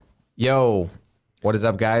Yo, what is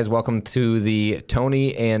up, guys? Welcome to the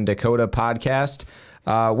Tony and Dakota podcast.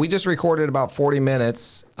 We just recorded about 40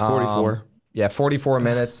 minutes. 44. 44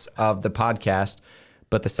 minutes of the podcast,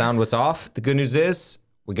 but the sound was off. The good news is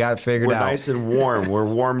we got it figured out. We're nice and warm. We're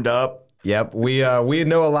warmed up. Yep, we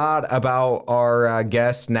know a lot about our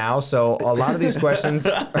guest now, so a lot of these questions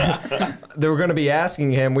that we're going to be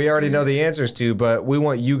asking him, we already know the answers to, but we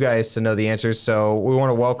want you guys to know the answers, so we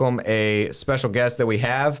want to welcome a special guest that we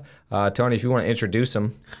have. Tony, if you want to introduce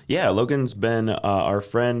him. Yeah, Logan's been our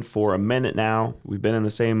friend for a minute now. We've been in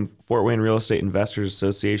the same Fort Wayne Real Estate Investors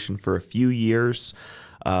Association for a few years.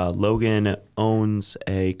 Logan owns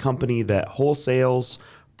a company that wholesales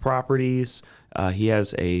properties. He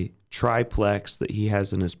has a triplex that he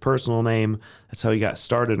has in his personal name. That's how he got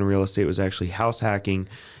started in real estate, was actually house hacking.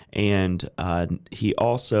 And he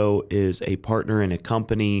also is a partner in a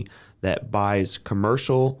company that buys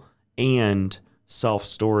commercial and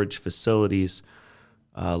self-storage facilities.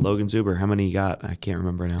 Logan Zuber, how many you got? I can't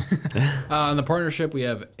remember now. In the partnership, we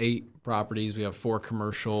have 8 properties. We have 4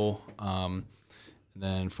 commercial, and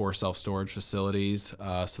then 4 self-storage facilities.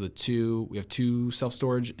 We have 2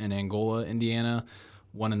 self-storage in Angola, Indiana,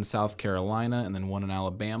 1 in South Carolina, and then 1 in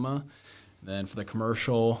Alabama. And then for the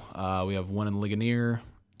commercial, we have 1 in Ligonier,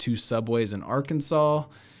 2 subways in Arkansas,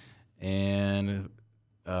 and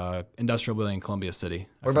industrial building in Columbia City.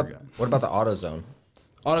 What about the AutoZone?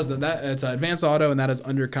 It's Advanced Auto, and that is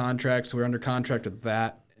under contract. So we're under contract with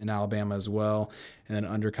that in Alabama as well, and then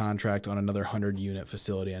under contract on another 100-unit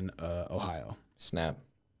facility in Ohio. Snap.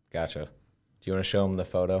 Gotcha. Do you want to show him the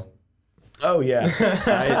photo? Oh, yeah.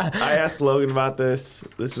 I asked Logan about this.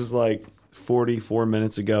 This was like 44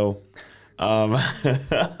 minutes ago.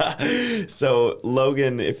 So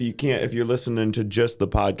Logan, if you're listening to just the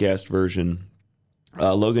podcast version,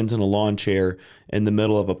 Logan's in a lawn chair in the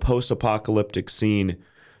middle of a post-apocalyptic scene.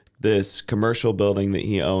 This commercial building that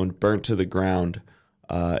he owned burnt to the ground.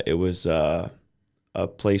 It was a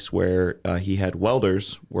place where he had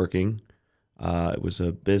welders working. It was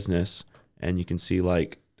a business, and you can see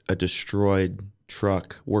like a destroyed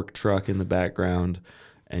work truck in the background,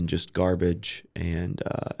 and just garbage, and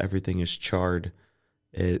everything is charred.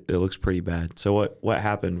 It looks pretty bad. So what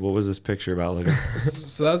happened? What was this picture about, Logan?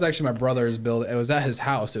 So that was actually my brother's build. It was at his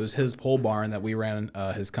house. It was his pole barn that we ran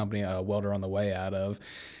his company, Welder on the Way, out of.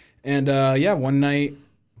 And one night,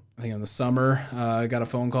 I think in the summer, I got a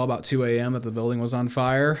phone call about 2 a.m. that the building was on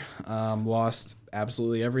fire. Lost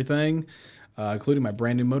absolutely everything, including my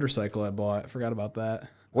brand new motorcycle I bought. I forgot about that.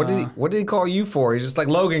 What did he call you for? He's just like,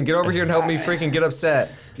 Logan, get over here and help me freaking get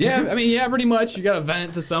upset. Yeah, pretty much. You got to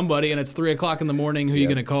vent to somebody, and it's 3 o'clock in the morning. Who you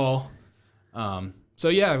gonna call? It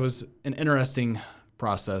was an interesting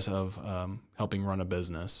process of helping run a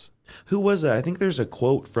business. Who was that? I think there's a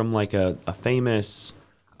quote from like a famous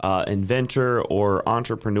inventor or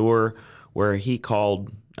entrepreneur where he called,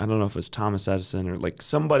 I don't know if it was Thomas Edison or like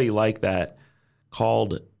somebody like that,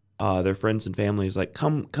 called their friends and families like,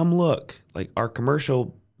 come look, like our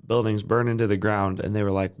commercial buildings burn into the ground. And they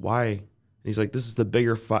were like, why? And he's like, this is the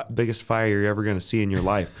biggest fire you're ever going to see in your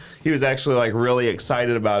life. He was actually like really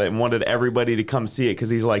excited about it and wanted everybody to come see it, because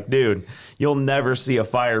he's like, dude, you'll never see a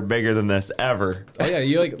fire bigger than this ever. Oh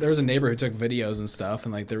yeah, there was a neighbor who took videos and stuff,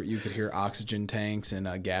 and like you could hear oxygen tanks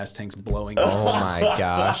and gas tanks blowing. Oh my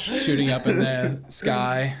gosh, shooting up in the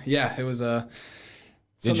sky. Yeah, it was a.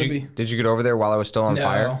 Did you get over there while I was still on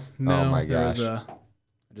fire? No. Oh my gosh. I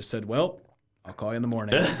just said, well, I'll call you in the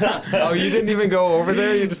morning. Oh, you didn't even go over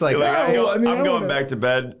there? You're just like, I'm going back to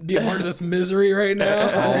bed. Be a part of this misery right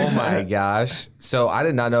now. Oh my gosh. So I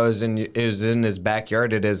did not know it was in his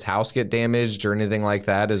backyard. Did his house get damaged or anything like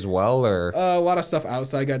that as well? Or a lot of stuff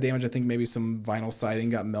outside got damaged. I think maybe some vinyl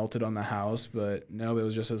siding got melted on the house, but no, it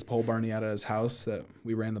was just his pole barn he had at his house that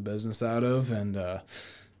we ran the business out of, and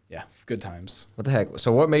yeah, good times. What the heck?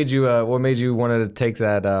 So what made you want to take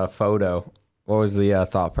that photo? What was the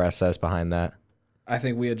thought process behind that? I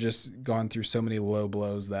think we had just gone through so many low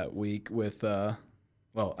blows that week with, I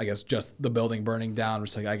guess just the building burning down.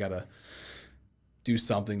 It's like, I got to do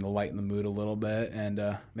something to lighten the mood a little bit.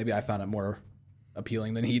 And maybe I found it more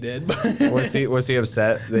appealing than he did. Was he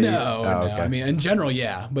upset? No. I mean, in general,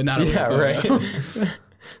 yeah, but not over the photo. Right.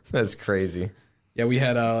 That's crazy. Yeah, we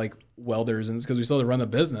had welders, and because we still had to run the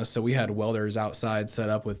business, so we had welders outside set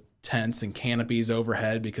up with tents and canopies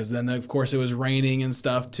overhead, because then of course it was raining and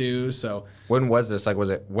stuff too. So when was this? Like, was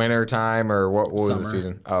it winter time or what was the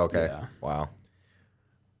season? Oh, okay. Yeah. Wow.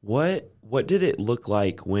 What did it look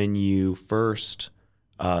like when you first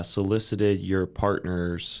solicited your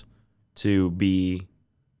partners to be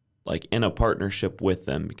like in a partnership with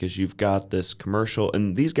them? Because you've got this commercial,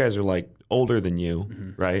 and these guys are like older than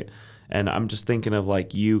you, right? And I'm just thinking of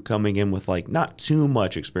like you coming in with like not too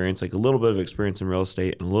much experience, like a little bit of experience in real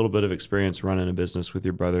estate and a little bit of experience running a business with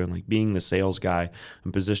your brother and like being the sales guy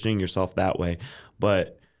and positioning yourself that way.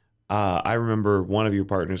 But I remember one of your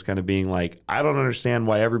partners kind of being like, I don't understand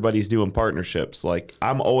why everybody's doing partnerships. Like,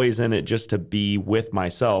 I'm always in it just to be with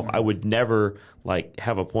myself. I would never like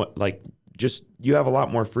have a point, like, just you have a lot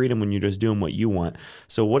more freedom when you're just doing what you want.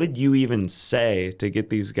 So what did you even say to get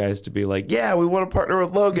these guys to be like, yeah, we want to partner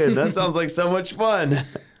with Logan? That sounds like so much fun.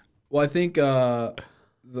 Well, I think the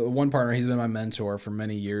one partner, he's been my mentor for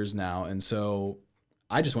many years now. And so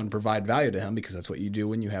I just want to provide value to him because that's what you do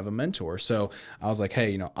when you have a mentor. So I was like, hey,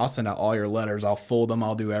 you know, I'll send out all your letters. I'll fold them.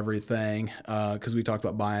 I'll do everything. Because we talked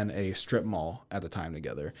about buying a strip mall at the time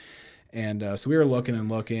together. And so we were looking and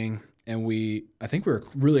looking. And I think we were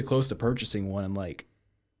really close to purchasing one in like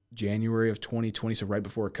January of 2020. So right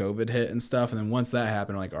before COVID hit and stuff. And then once that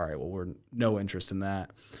happened, I'm like, all right, well, we're no interest in that.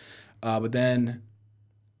 But then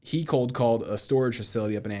he cold called a storage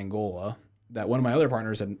facility up in Angola that one of my other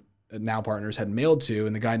partners had mailed to,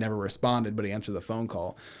 and the guy never responded, but he answered the phone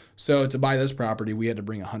call. So to buy this property, we had to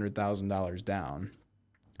bring $100,000 down.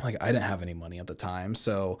 Like, I didn't have any money at the time.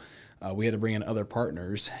 So we had to bring in other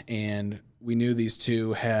partners, and we knew these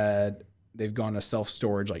two they've gone to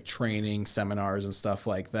self-storage, like training, seminars and stuff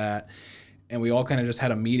like that. And we all kind of just had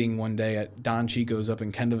a meeting one day at Don Chico's up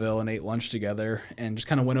in Kendallville and ate lunch together and just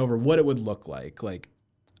kind of went over what it would look like. Like,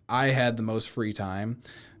 I had the most free time,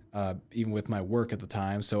 even with my work at the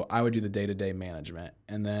time. So I would do the day-to-day management.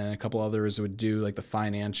 And then a couple others would do like the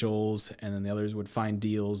financials, and then the others would find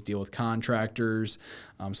deals, deal with contractors.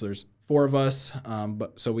 So there's 4 of us,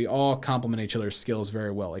 but so we all complement each other's skills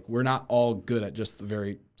very well. Like, we're not all good at just the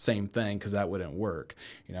very same thing, because that wouldn't work.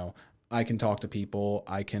 You know, I can talk to people,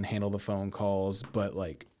 I can handle the phone calls, but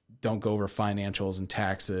like, don't go over financials and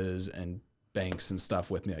taxes and banks and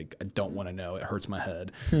stuff with me. Like, I don't want to know. It hurts my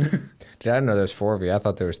head. Dude, I didn't know there's 4 of you. I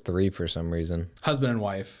thought there was 3 for some reason. Husband and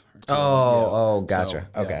wife. Oh, gotcha.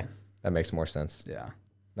 So, okay. That makes more sense. Yeah.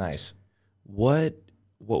 Nice. What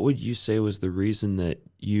would you say was the reason that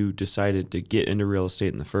you decided to get into real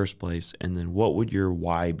estate in the first place? And then what would your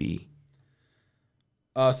why be?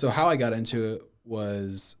 So how I got into it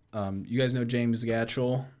was, you guys know James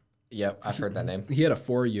Gatchell? Yep, I've heard that name. He had a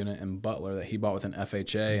 4-unit in Butler that he bought with an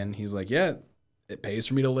FHA, and he's like, yeah, it pays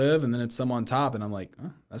for me to live, and then it's some on top. And I'm like,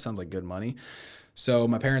 oh, that sounds like good money. So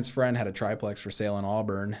my parents' friend had a triplex for sale in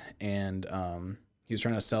Auburn, and he was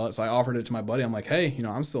trying to sell it. So I offered it to my buddy. I'm like, hey, you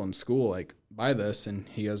know, I'm still in school. Like, buy this. And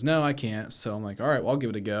he goes, no, I can't. So I'm like, all right, well, I'll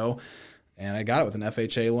give it a go. And I got it with an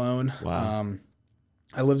FHA loan. Wow.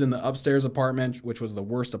 I lived in the upstairs apartment, which was the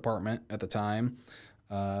worst apartment at the time.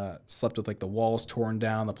 Slept with like the walls torn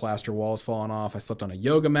down, the plaster walls falling off. I slept on a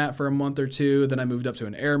yoga mat for a month or 2. Then I moved up to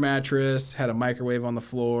an air mattress, had a microwave on the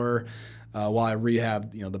floor, while I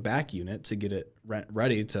rehabbed, you know, the back unit to get it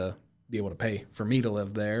ready to be able to pay for me to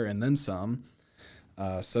live there and then some.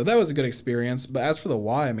 So that was a good experience. But as for the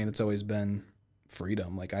why, I mean, it's always been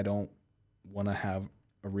freedom. Like, I don't want to have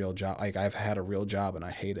a real job. Like, I've had a real job and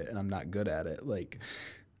I hate it and I'm not good at it. Like,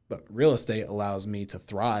 but real estate allows me to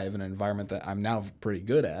thrive in an environment that I'm now pretty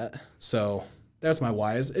good at. So that's my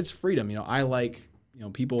why. It's freedom. You know, I like, you know,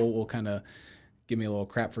 people will kind of give me a little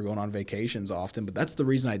crap for going on vacations often, but that's the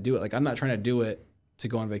reason I do it. Like, I'm not trying to do it to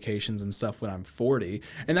go on vacations and stuff when I'm 40.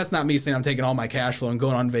 And that's not me saying I'm taking all my cash flow and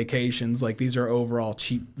going on vacations. Like, these are overall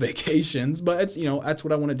cheap vacations, but it's, you know, that's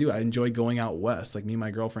what I want to do. I enjoy going out west. Like, me and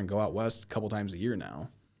my girlfriend go out west a couple times a year now.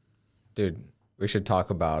 Dude, we should talk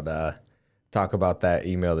about that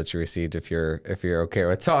email that you received if you're okay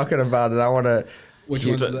with talking about it. I want to. Which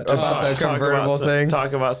one's that? The convertible thing.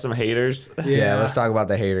 Talk about some haters. Yeah, let's talk about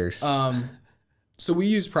the haters. So we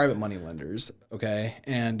use private money lenders, okay,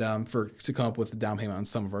 and to come up with the down payment on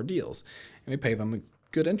some of our deals, and we pay them a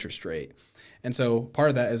good interest rate. And so part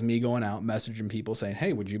of that is me going out messaging people saying,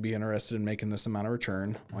 hey, would you be interested in making this amount of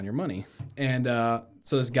return on your money? And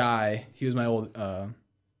so this guy, he was my old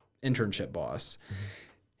internship boss. Mm-hmm.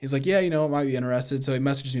 He's like, yeah, you know, I might be interested. So he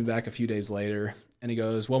messages me back a few days later, and he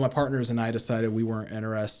goes, well, my partners and I decided we weren't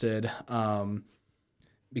interested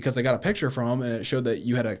because I got a picture from him, and it showed that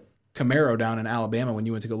you had a Camaro down in Alabama when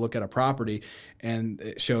you went to go look at a property, and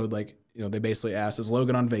it showed, like, you know, they basically asked, is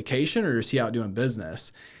Logan on vacation or is he out doing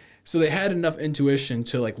business? So they had enough intuition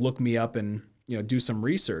to like look me up and, you know, do some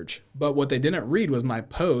research. But what they didn't read was my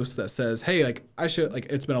post that says, hey, like,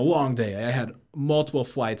 it's been a long day. I had multiple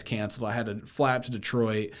flights canceled. I had to fly up to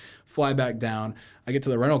Detroit, fly back down. I get to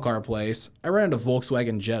the rental car place. I ran into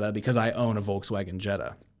Volkswagen Jetta because I own a Volkswagen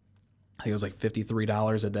Jetta. I think it was like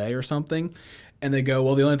 $53 a day or something. And they go,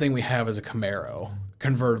 well, the only thing we have is a Camaro,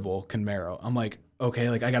 convertible Camaro. I'm like,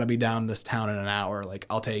 okay, like I got to be down in this town in an hour. Like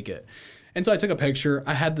I'll take it. And so I took a picture.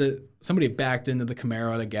 I had somebody backed into the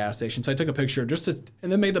Camaro at a gas station. So I took a picture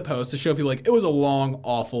and then made the post to show people like it was a long,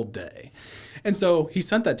 awful day. And so he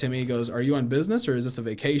sent that to me. He goes, are you on business or is this a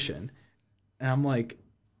vacation? And I'm like,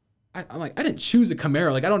 I didn't choose a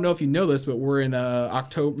Camaro. Like, I don't know if you know this, but we're in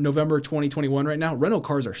November 2021 right now. Rental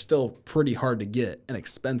cars are still pretty hard to get and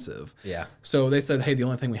expensive. Yeah. So they said, hey, the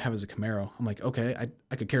only thing we have is a Camaro. I'm like, okay,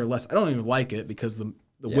 I could care less. I don't even like it because the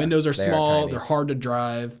windows are small. They're hard to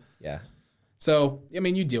drive. Yeah. So, I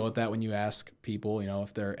mean, you deal with that when you ask people,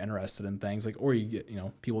 if they're interested in things like, or you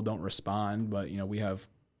get, people don't respond, but, we have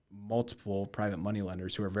multiple private money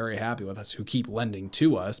lenders who are very happy with us, who keep lending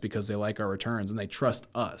to us because they like our returns and they trust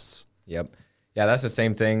us. Yep. Yeah, that's the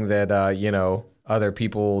same thing that, other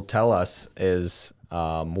people tell us is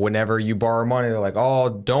whenever you borrow money, they're like, oh,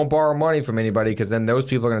 don't borrow money from anybody because then those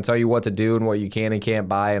people are going to tell you what to do and what you can and can't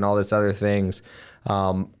buy and all this other things.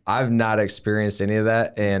 I've not experienced any of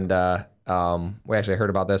that. And we actually heard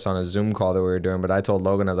about this on a Zoom call that we were doing, but I told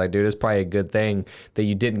Logan, I was like, dude, it's probably a good thing that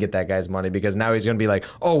you didn't get that guy's money because now he's going to be like,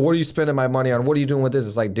 oh, what are you spending my money on? What are you doing with this?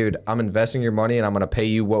 It's like, dude, I'm investing your money and I'm going to pay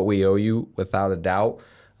you what we owe you without a doubt.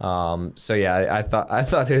 So yeah, I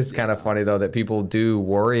thought it was kind of funny though that people do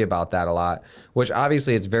worry about that a lot, which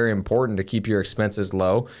obviously it's very important to keep your expenses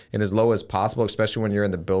low and as low as possible, especially when you're in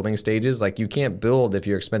the building stages. Like you can't build if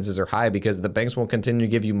your expenses are high because the banks won't continue to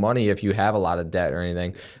give you money if you have a lot of debt or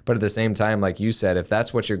anything. But at the same time, like you said, if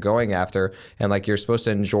that's what you're going after and like you're supposed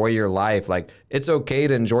to enjoy your life, like it's okay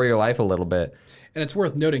to enjoy your life a little bit. And it's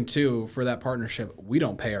worth noting, too, for that partnership, we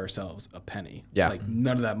don't pay ourselves a penny. Yeah. Like,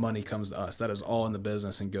 none of that money comes to us. That is all in the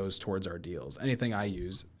business and goes towards our deals. Anything I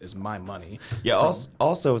use is my money. Yeah,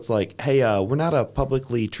 also, it's like, hey, we're not a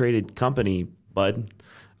publicly traded company, bud.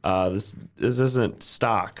 This isn't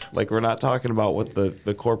stock. Like, we're not talking about what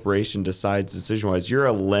the corporation decides decision-wise. You're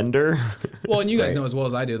a lender. Well, and you guys know as well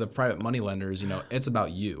as I do, the private money lenders, it's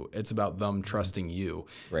about you. It's about them trusting you.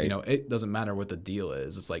 Right. It doesn't matter what the deal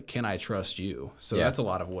is. It's like, can I trust you? So Yeah. that's a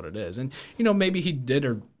lot of what it is. And, maybe he did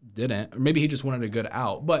or didn't, or maybe he just wanted a good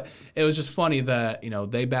out. But it was just funny that,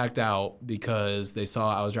 they backed out because they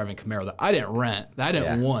saw I was driving a Camaro that I didn't rent, that I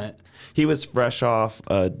didn't want. He was fresh off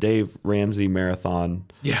a Dave Ramsey marathon.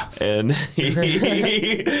 Yeah. And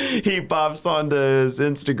he pops onto his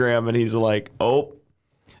Instagram and he's like, oh,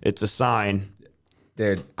 it's a sign.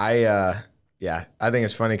 Dude, I think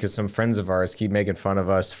it's funny because some friends of ours keep making fun of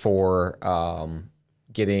us for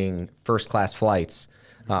getting first class flights,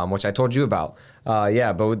 which I told you about.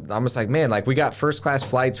 But I'm just like, man, like we got first class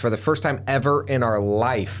flights for the first time ever in our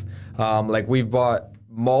life. Like we've bought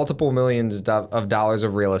multiple millions of dollars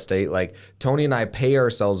of real estate. Like Tony and I pay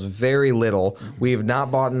ourselves very little. We've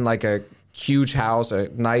not bought in like a huge house, a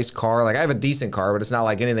nice car. Like I have a decent car, but it's not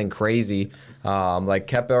like anything crazy. Like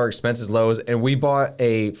kept our expenses low, and we bought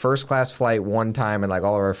a first class flight one time, and like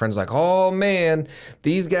all of our friends were like, oh man,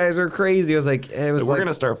 these guys are crazy. We're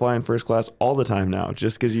gonna start flying first class all the time now,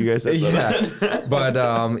 just because you guys said so. Yeah.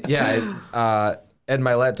 But Ed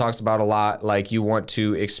Milet talks about a lot, like you want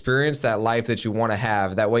to experience that life that you want to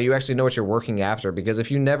have. That way you actually know what you're working after. Because if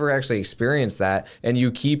you never actually experience that and you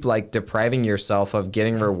keep like depriving yourself of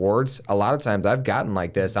getting rewards, a lot of times I've gotten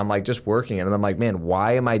like this. I'm like just working and I'm like, man,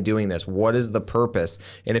 why am I doing this? What is the purpose?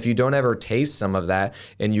 And if you don't ever taste some of that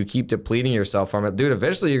and you keep depleting yourself from it, dude,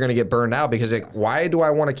 eventually you're going to get burned out because like, why do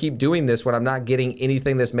I want to keep doing this when I'm not getting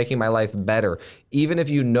anything that's making my life better? Even if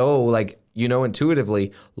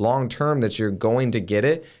intuitively long term that you're going to get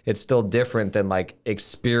it, it's still different than like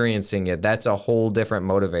experiencing it. That's a whole different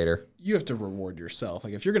motivator. You have to reward yourself.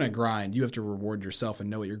 Like if you're going to grind, you have to reward yourself and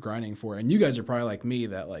know what you're grinding for. And you guys are probably like me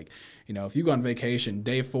that like, if you go on vacation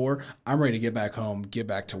day 4, I'm ready to get back home, get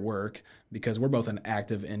back to work because we're both in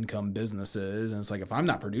active income businesses. And it's like, if I'm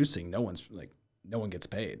not producing, no one gets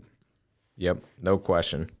paid. Yep. No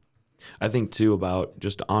question. I think too about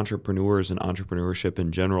just entrepreneurs and entrepreneurship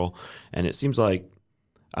in general. And it seems like,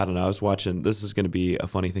 I don't know, I was watching, this is going to be a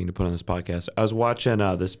funny thing to put on this podcast. I was watching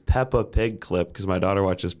this Peppa Pig clip because my daughter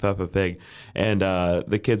watches Peppa Pig. And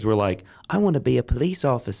the kids were like, I want to be a police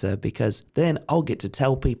officer because then I'll get to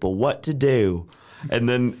tell people what to do. And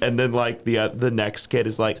then like the next kid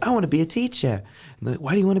is like, I want to be a teacher. And like,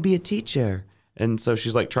 why do you want to be a teacher? And so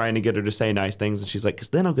she's like trying to get her to say nice things. And she's like, because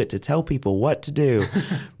then I'll get to tell people what to do.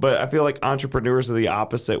 But I feel like entrepreneurs are the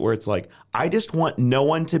opposite, where it's like, I just want no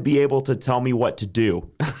one to be able to tell me what to do.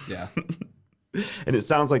 Yeah. And it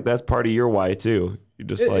sounds like that's part of your why too. You're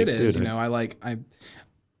just it is, dude.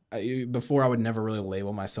 before I would never really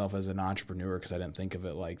label myself as an entrepreneur because I didn't think of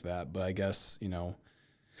it like that. But I guess,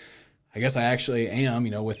 I actually am,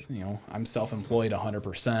 with, I'm self-employed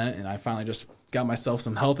 100%, and I finally just got myself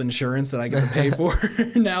some health insurance that I get to pay for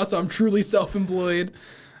now. So I'm truly self-employed.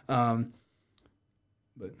 But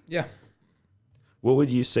yeah. What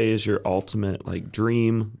would you say is your ultimate like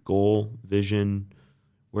dream, goal, vision?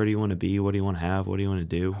 Where do you want to be? What do you want to have? What do you want to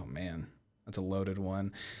do? Oh man, that's a loaded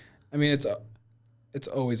one. I mean, it's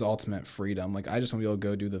always ultimate freedom. Like, I just want to be able to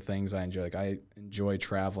go do the things I enjoy. Like, I enjoy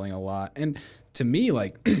traveling a lot. And to me,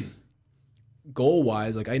 like, goal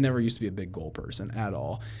wise, like, I never used to be a big goal person at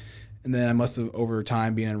all. And then I must have, over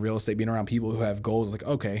time, being in real estate, being around people who have goals, like,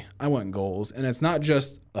 okay, I want goals. And it's not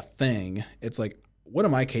just a thing. It's like, what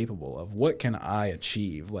am I capable of? What can I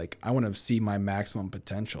achieve? Like, I want to see my maximum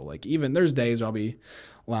potential. Like, even there's days I'll be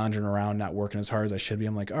lounging around, not working as hard as I should be.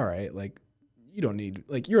 I'm like, all right, like, you don't need,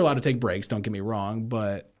 like, you're allowed to take breaks, don't get me wrong,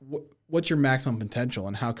 but what's your maximum potential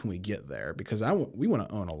and how can we get there? Because we want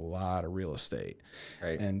to own a lot of real estate.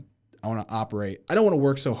 Right. And I want to operate. I don't want to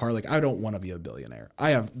work so hard. Like, I don't want to be a billionaire.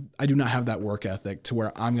 I do not have that work ethic to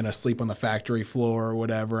where I'm going to sleep on the factory floor or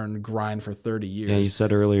whatever and grind for 30 years. Yeah, you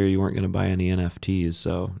said earlier you weren't going to buy any NFTs,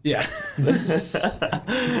 so. Yeah.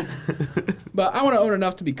 But I want to own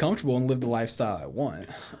enough to be comfortable and live the lifestyle I want.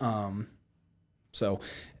 So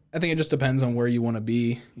I think it just depends on where you want to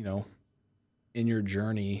be, in your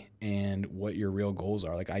journey and what your real goals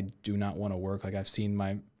are. Like, I do not want to work. Like, I've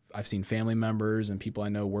seen family members and people I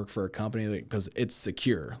know work for a company because it's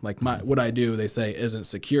secure. Like, what I do, they say isn't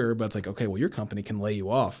secure, but it's like, okay, well, your company can lay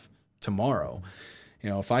you off tomorrow.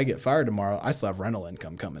 If I get fired tomorrow, I still have rental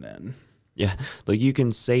income coming in. Yeah, like you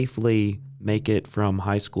can safely make it from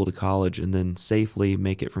high school to college, and then safely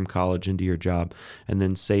make it from college into your job, and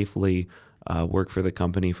then safely work for the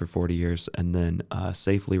company for 40 years, and then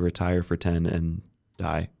safely retire for 10 and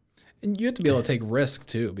die. And you have to be able to take risk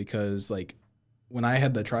too, because like when I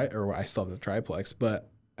had I still have the triplex, but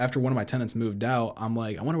after one of my tenants moved out, I'm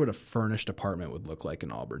like, I wonder what a furnished apartment would look like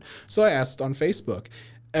in Auburn. So I asked on Facebook.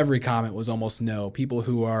 Every comment was almost no. People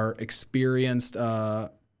who are experienced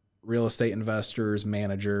real estate investors,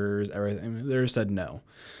 managers, everything, they said no.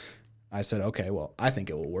 I said, okay, well, I think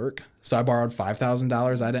it will work. So I borrowed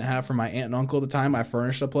 $5,000 I didn't have from my aunt and uncle at the time. I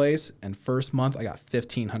furnished a place, and first month I got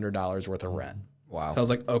 $1,500 worth of rent. Wow. So I was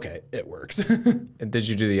like, okay, it works. And did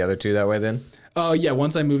you do the other two that way then? Yeah,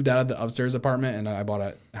 once I moved out of the upstairs apartment and I bought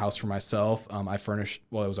a house for myself, I furnished,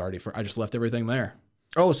 well, it was already, I just left everything there.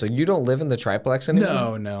 Oh, so you don't live in the triplex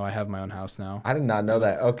anymore? No, I have my own house now. I did not know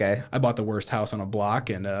that. Okay. I bought the worst house on a block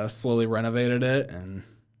and slowly renovated it. And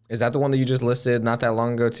Is that the one that you just listed not that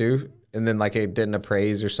long ago too? And then like it didn't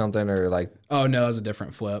appraise or something, or like? Oh no, it was a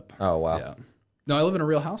different flip. Oh wow. Yeah. No, I live in a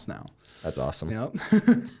real house now. That's awesome. Yep.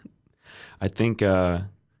 I think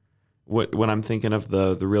when I'm thinking of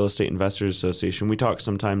the Real Estate Investors Association, we talk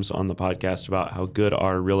sometimes on the podcast about how good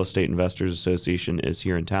our Real Estate Investors Association is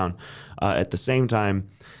here in town. At the same time,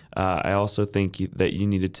 I also think that you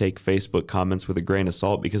need to take Facebook comments with a grain of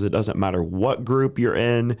salt, because it doesn't matter what group you're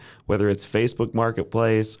in, whether it's Facebook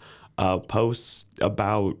Marketplace, posts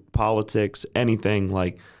about politics, anything.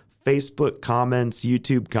 Like, Facebook comments,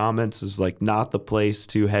 YouTube comments is like not the place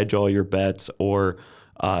to hedge all your bets or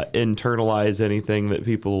internalize anything that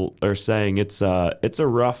people are saying. It's a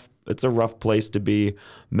rough place to be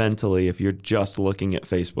mentally if you're just looking at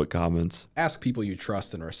Facebook comments. Ask people you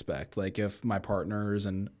trust and respect. Like, if my partners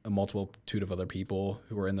and a multitude of other people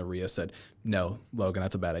who were in the RIA said, no, Logan,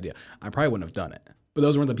 that's a bad idea, I probably wouldn't have done it. But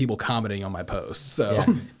those weren't the people commenting on my posts. So, Yeah.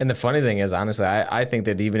 And the funny thing is, honestly, I think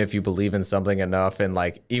that even if you believe in something enough, and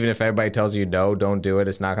like, even if everybody tells you, no, don't do it,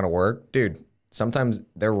 it's not going to work, dude, sometimes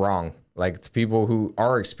they're wrong. Like, the people who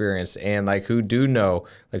are experienced and like who do know,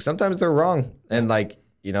 like sometimes they're wrong. And like,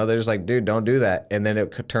 they're just like, dude, don't do that. And then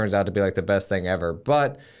it turns out to be like the best thing ever.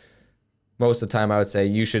 But most of the time I would say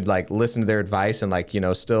you should like listen to their advice and like,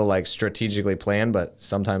 still like strategically plan. But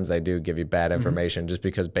sometimes they do give you bad information just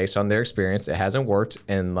because based on their experience, it hasn't worked.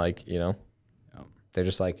 And like, they're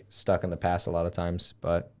just like stuck in the past a lot of times.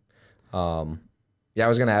 But yeah, I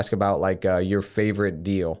was going to ask about like your favorite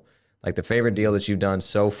deal, like the favorite deal that you've done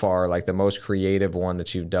so far, like the most creative one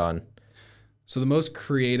that you've done. So the most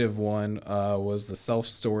creative one was the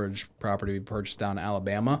self-storage property we purchased down in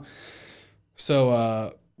Alabama.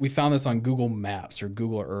 So we found this on Google Maps or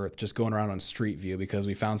Google Earth, just going around on Street View, because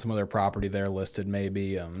we found some other property there listed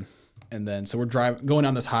maybe. And then so we're going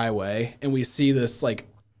down this highway and we see this like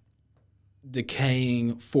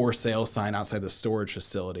decaying for sale sign outside the storage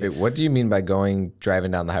facility. Wait, what do you mean by driving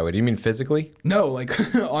down the highway? Do you mean physically? No, like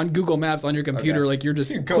on Google Maps on your computer, like you're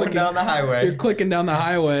just Going clicking down the highway. You're clicking down the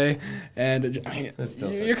highway, and I mean, That's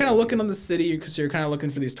still so you're kind of looking on the city because you're kind of looking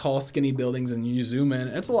for these tall, skinny buildings, and you zoom in.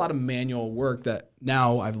 It's a lot of manual work that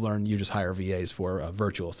now I've learned you just hire VAs for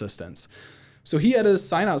virtual assistants. So he had a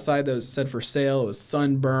sign outside that said for sale. It was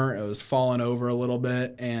sunburnt. It was falling over a little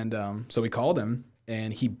bit, and so we called him,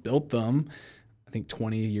 and he built them. I think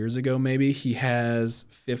 20 years ago, maybe. He has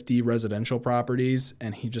 50 residential properties,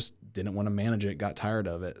 and he just didn't want to manage it, got tired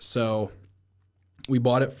of it. So we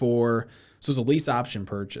bought it so it was a lease option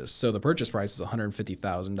purchase. So the purchase price is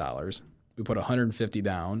 $150,000. We put $150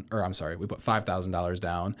 down, or I'm sorry, we put $5,000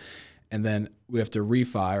 down, and then we have to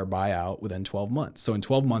refi or buy out within 12 months. So in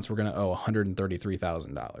 12 months, we're going to owe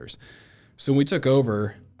 $133,000. So when we took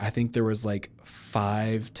over, I think there was like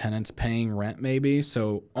 5 tenants paying rent maybe.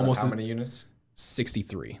 So almost How many units?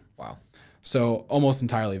 63. Wow. So almost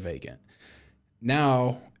entirely vacant.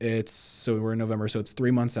 Now so we're in November, so it's 3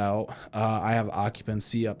 months out. I have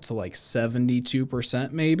occupancy up to like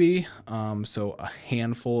 72% maybe. So a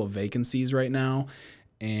handful of vacancies right now.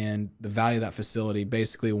 And the value of that facility,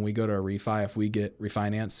 basically when we go to a refi, if we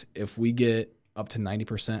get up to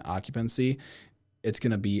 90% occupancy, it's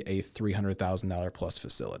going to be a $300,000 plus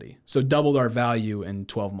facility. So doubled our value in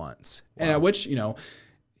 12 months. Wow. And at which,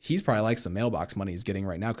 he's probably likes the mailbox money he's getting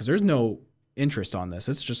right now because there's no interest on this.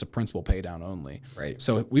 It's just a principal pay down only. Right.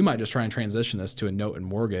 So we might just try and transition this to a note and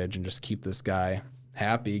mortgage and just keep this guy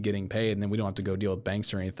happy getting paid. And then we don't have to go deal with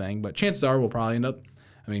banks or anything. But chances are we'll probably end up,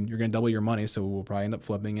 you're going to double your money. So we'll probably end up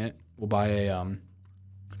flipping it. We'll buy a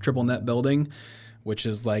triple net building, which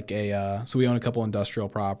is like so we own a couple industrial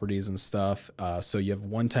properties and stuff. So you have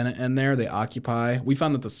one tenant in there, they occupy. We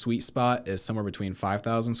found that the sweet spot is somewhere between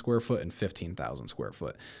 5,000 square foot and 15,000 square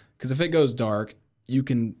foot. Because if it goes dark, you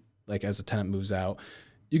can, like as a tenant moves out,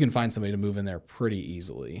 you can find somebody to move in there pretty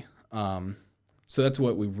easily. So that's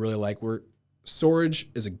what we really like. Storage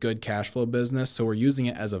is a good cash flow business. So we're using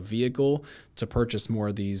it as a vehicle to purchase more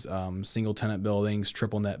of these single tenant buildings,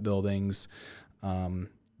 triple net buildings.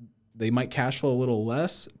 They might cash flow a little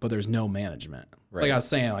less, but there's no management. Right. Like I was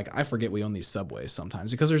saying, I forget we own these subways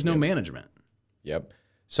sometimes because there's no management. Yep.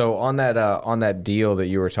 So on that deal that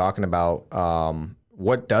you were talking about,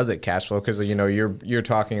 what does it cash flow? Because you're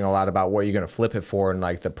talking a lot about what you're going to flip it for and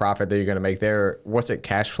like the profit that you're going to make there. What's it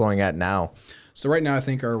cash flowing at now? So right now I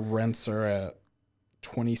think our rents are at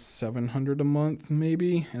 $2,700 a month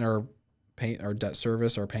maybe, and our debt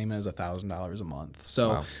service, our payment is $1,000 a month.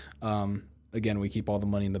 So. Wow. Again, we keep all the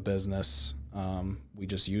money in the business. We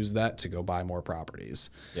just use that to go buy more properties.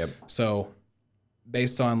 Yep. So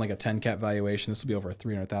based on like a 10 cap valuation, this will be over a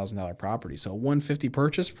 $300,000 property. So $150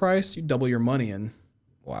 purchase price, you double your money in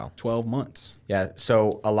 12 months. Yeah.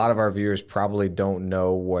 So a lot of our viewers probably don't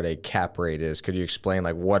know what a cap rate is. Could you explain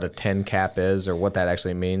like what a 10 cap is or what that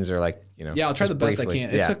actually means, or like, Yeah, I'll try the best briefly. I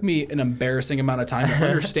can. It took me an embarrassing amount of time to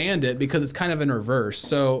understand it because it's kind of in reverse.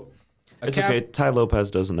 So it's okay. Ty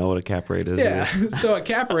Lopez doesn't know what a cap rate is. Yeah. So a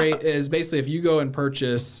cap rate is basically if you go and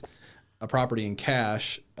purchase a property in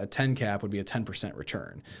cash, a 10 cap would be a 10%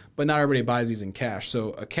 return. But not everybody buys these in cash.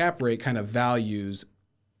 So a cap rate kind of values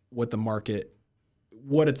what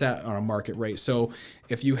it's at on a market rate. So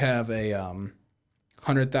if you have a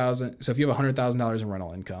 $100,000 in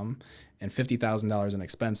rental income and $50,000 in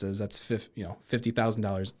expenses, that's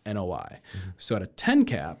 $50,000 NOI. Mm-hmm. So at a 10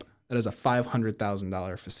 cap, that is a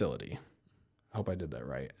 $500,000 facility. I hope I did that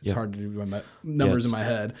right. It's hard to do my numbers in my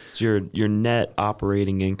head. It's your net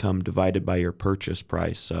operating income divided by your purchase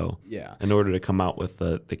price. So in order to come out with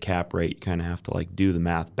the cap rate, you kind of have to like do the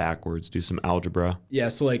math backwards, do some algebra. Yeah,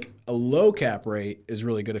 so like a low cap rate is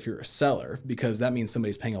really good if you're a seller because that means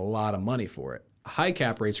somebody's paying a lot of money for it. A high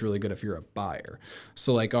cap rate's really good if you're a buyer.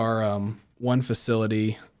 So like our one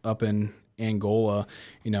facility up in Angola,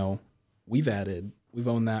 we've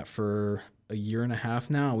owned that for a year and a half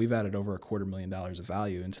now. We've added over $250,000 of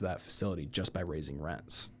value into that facility just by raising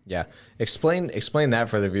rents. Yeah. Explain that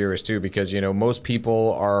for the viewers too, because, most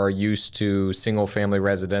people are used to single family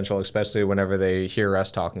residential, especially whenever they hear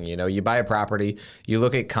us talking. You buy a property, you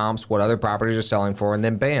look at comps, what other properties are selling for, and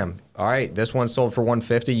then bam. All right, this one sold for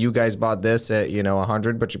 $150. You guys bought this at,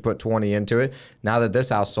 $100, but you put $20 into it. Now that this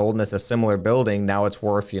house sold and it's a similar building, now it's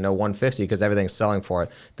worth, $150 because everything's selling for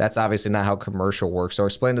it. That's obviously not how commercial works. So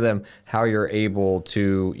explain to them how you're able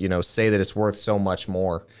to, say that it's worth so much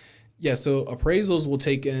more. Yeah, so appraisers will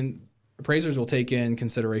take in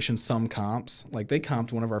consideration some comps. Like they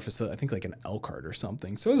comped one of our facilities, I think like an Elkhart or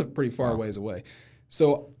something. So it was a pretty far ways away.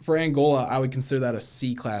 So for Angola, I would consider that a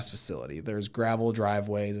C-class facility. There's gravel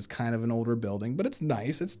driveways. It's kind of an older building, but it's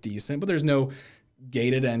nice. It's decent, but there's no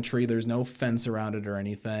gated entry. There's no fence around it or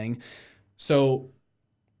anything. So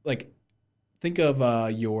like think of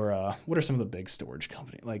what are some of the big storage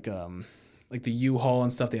companies? Like the U-Haul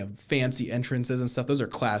and stuff. They have fancy entrances and stuff. Those are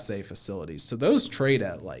Class A facilities. So those trade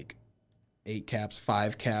at like 8 caps,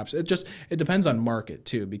 5 caps. It depends on market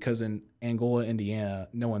too, because in Angola, Indiana,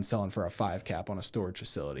 no one's selling for a 5 cap on a storage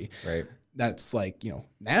facility. Right. That's like,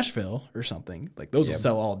 Nashville or something. Like those will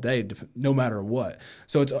sell all day, no matter what.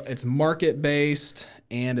 So it's market based,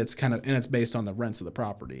 and it's based on the rents of the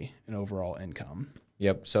property and overall income.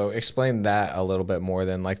 Yep. So explain that a little bit more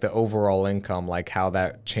than like the overall income, like how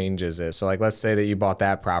that changes it. So like, let's say that you bought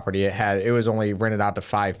that property. It was only rented out to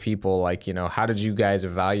 5 people. Like, how did you guys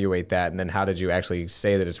evaluate that? And then how did you actually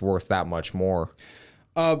say that it's worth that much more?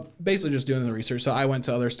 Basically just doing the research. So I went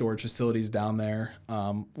to other storage facilities down there.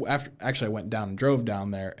 I went down and drove down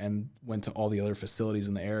there and went to all the other facilities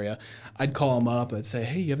in the area. I'd call them up. I'd say,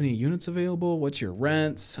 hey, you have any units available? What's your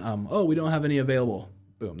rents? Oh, we don't have any available.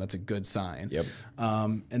 Boom, that's a good sign. Yep.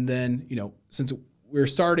 And then, since we're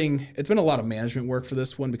starting, it's been a lot of management work for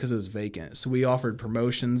this one because it was vacant. So we offered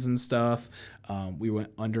promotions and stuff. We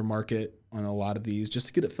went under market on a lot of these just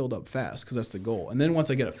to get it filled up fast, because that's the goal. And then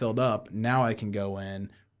once I get it filled up, now I can go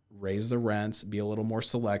in, raise the rents, be a little more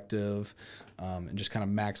selective, and just kind of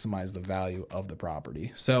maximize the value of the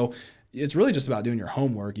property. So it's really just about doing your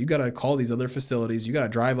homework. You got to call these other facilities. You got to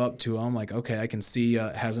drive up to them. Like, okay, I can see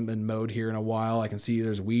it hasn't been mowed here in a while. I can see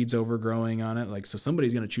there's weeds overgrowing on it. Like, so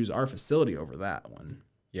somebody's going to choose our facility over that one.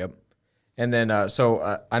 Yep. And then,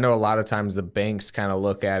 I know a lot of times the banks kind of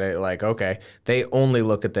look at it like, okay, they only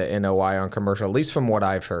look at the NOI on commercial, at least from what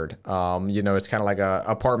I've heard. It's kind of like a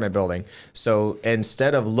apartment building. So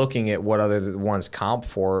instead of looking at what other ones comp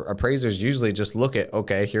for, appraisers usually just look at,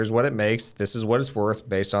 okay, here's what it makes. This is what it's worth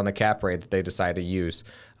based on the cap rate that they decide to use.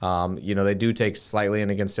 They do take slightly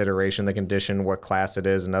into consideration the condition, what class it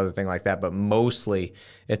is, and other thing like that. But mostly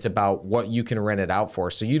it's about what you can rent it out for.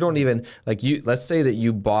 So you don't even let's say that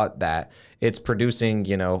you bought that, it's producing,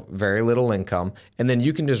 very little income, and then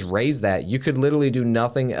you can just raise that. You could literally do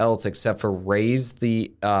nothing else except for raise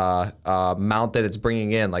the amount that it's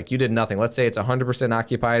bringing in. Like you did nothing. Let's say it's 100%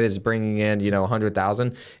 occupied. It's bringing in,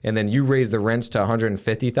 100,000, and then you raise the rents to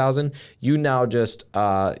 150,000. You now just,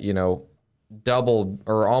 doubled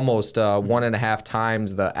or almost 1.5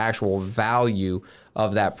 times the actual value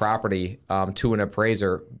of that property to an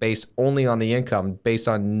appraiser based only on the income, based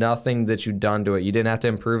on nothing that you've done to it. You didn't have to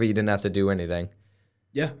improve it. You didn't have to do anything.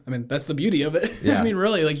 Yeah, I mean, that's the beauty of it. Yeah. I mean,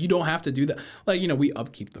 really, like, you don't have to do that. Like, we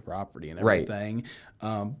upkeep the property and everything.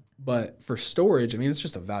 Right. But for storage, I mean, it's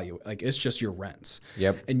just a value. Like, it's just your rents.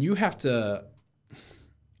 Yep. And you have to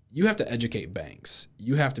educate banks.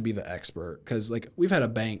 You have to be the expert, because, like, we've had a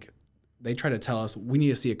bank, they try to tell us we need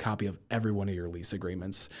to see a copy of every one of your lease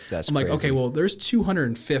agreements. That's I'm like, crazy. okay, well, there's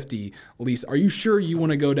 250 lease. Are you sure you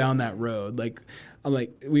want to go down that road? Like, I'm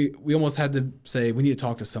like, we almost had to say we need to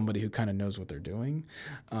talk to somebody who kind of knows what they're doing,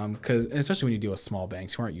 because especially when you deal with small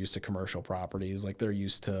banks who aren't used to commercial properties, like they're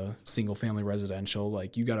used to single family residential.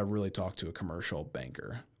 Like, you got to really talk to a commercial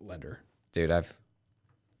lender. Dude, I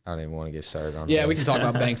don't even want to get started on that. Yeah, we can talk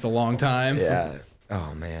about banks a long time. Yeah.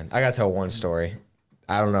 Oh man, I gotta tell one story.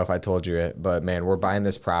 I don't know if I told you it, but man, we're buying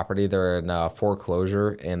this property. They're in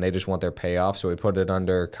foreclosure, and they just want their payoff. So we put it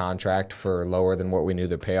under contract for lower than what we knew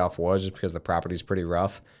the payoff was, just because the property's pretty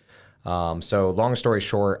rough. So long story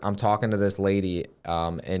short, I'm talking to this lady,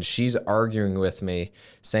 and she's arguing with me,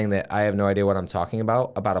 saying that I have no idea what I'm talking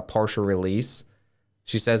about a partial release.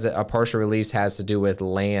 She says that a partial release has to do with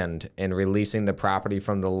land and releasing the property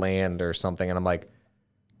from the land or something. And I'm like,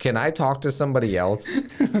 can I talk to somebody else?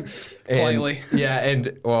 Politely. Yeah,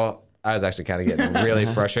 and well, I was actually kind of getting really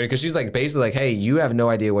frustrated, because she's like basically like, hey, you have no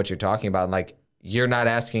idea what you're talking about, and like you're not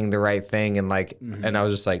asking the right thing, and like, and I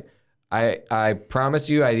was just like, I promise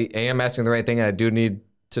you, I am asking the right thing, and I do need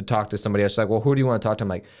to talk to somebody else. She's like, well, who do you want to talk to? I'm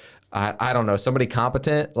like, I don't know, somebody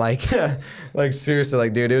competent, like like seriously,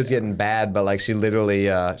 like dude, it was getting bad. But like she literally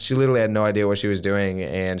had no idea what she was doing,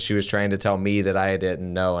 and she was trying to tell me that I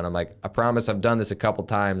didn't know. And I'm like, I promise I've done this a couple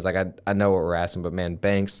times, like I know what we're asking. But man,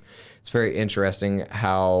 banks, it's very interesting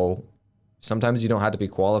how sometimes you don't have to be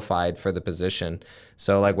qualified for the position.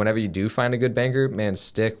 So like whenever you do find a good banker, man,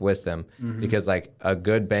 stick with them, because like a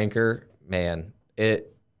good banker, man,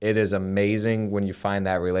 it is amazing when you find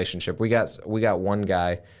that relationship. We got one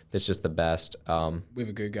guy that's just the best. We have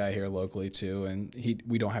a good guy here locally too, and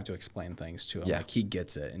we don't have to explain things to him. Yeah. Like, he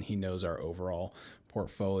gets it, and he knows our overall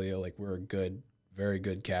portfolio. Like, we're a very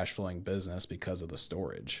good cash flowing business because of the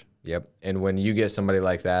storage. Yep. And when you get somebody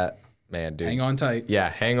like that, man, dude. Hang on tight. Yeah,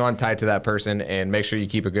 hang on tight to that person and make sure you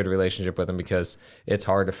keep a good relationship with them because it's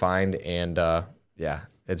hard to find and yeah,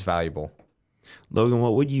 it's valuable. Logan,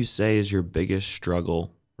 what would you say is your biggest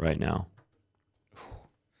struggle right now?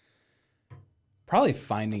 Probably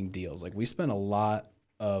finding deals. Like we spend a lot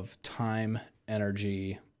of time,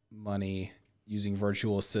 energy, money using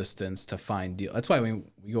virtual assistants to find deals. That's why we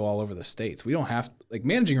go all over the states. We don't have like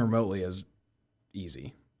managing remotely is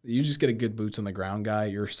easy. You just get a good boots on the ground guy,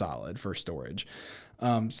 you're solid for storage.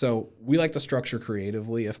 So we like to structure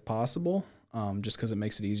creatively if possible, just because it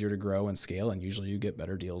makes it easier to grow and scale, and usually you get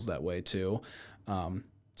better deals that way too.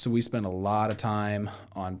 So we spend a lot of time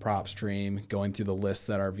on PropStream, going through the list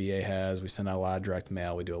that our VA has. We send out a lot of direct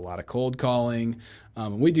mail. We do a lot of cold calling.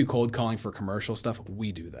 We do cold calling for commercial stuff.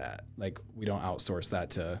 We do that. Like we don't outsource that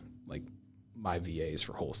to like my VAs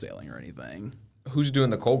for wholesaling or anything. Who's doing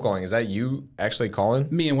the cold calling? Is that you actually calling?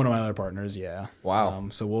 Me and one of my other partners, yeah. Wow.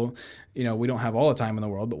 So we'll, we don't have all the time in the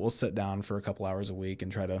world, but we'll sit down for a couple hours a week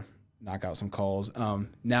and try to knock out some calls.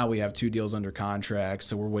 Now we have 2 deals under contract,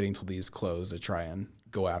 so we're waiting till these close to try and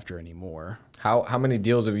go after any more. How many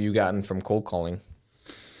deals have you gotten from cold calling?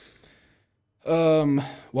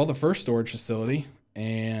 Well, the first storage facility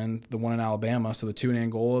and the one in Alabama. So the 2 in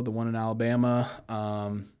Angola, the one in Alabama.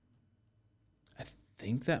 I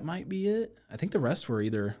think that might be it. I think the rest were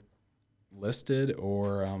either listed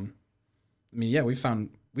or, we found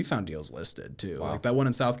deals listed too. Wow. Like that one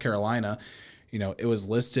in South Carolina, it was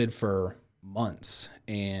listed for months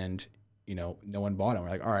and, no one bought it. We're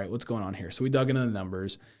like, all right, what's going on here? So we dug into the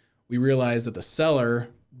numbers. We realized that the seller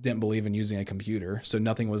didn't believe in using a computer. So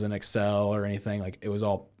nothing was in Excel or anything. Like it was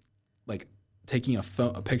all like taking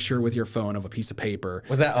a picture with your phone of a piece of paper.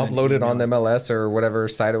 Was that uploaded on the MLS or whatever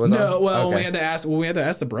site it was on? No, well, Okay. we had to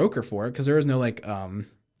ask the broker for it because there was no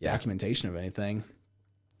documentation of anything.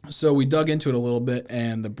 So we dug into it a little bit,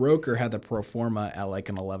 and the broker had the pro forma at like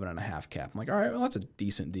an 11.5 cap. I'm like, all right, well, that's a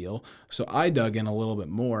decent deal. So I dug in a little bit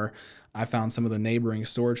more. I found some of the neighboring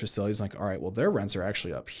storage facilities. Like, all right, well, their rents are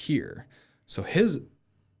actually up here. So his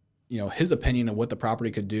opinion of what the property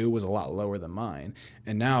could do was a lot lower than mine.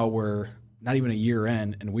 And now we're not even a year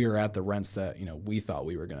in, and we are at the rents that we thought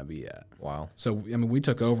we were going to be at. Wow. So we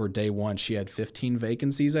took over day one. She had 15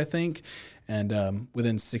 vacancies, I think, and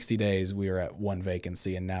within 60 days we were at 1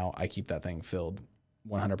 vacancy, and now I keep that thing filled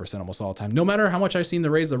 100% almost all the time. No matter how much I seem to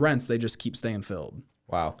raise the rents, they just keep staying filled.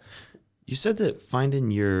 Wow. You said that finding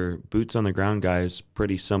your boots on the ground guy is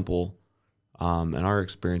pretty simple. In our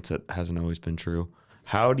experience, that hasn't always been true.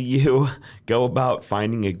 How do you go about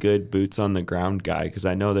finding a good boots on the ground guy? Because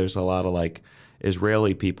I know there's a lot of like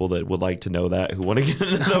Israeli people that would like to know that who want to get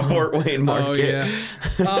into the Fort Wayne market.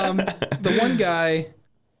 Oh yeah. The one guy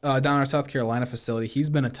down our South Carolina facility, he's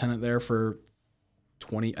been a tenant there for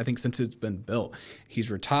 20, I think since it's been built. He's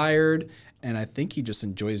retired, and I think he just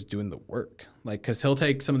enjoys doing the work. Like, cause he'll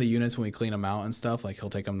take some of the units when we clean them out and stuff, like he'll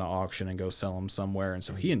take them to auction and go sell them somewhere. And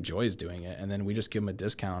so he enjoys doing it. And then we just give him a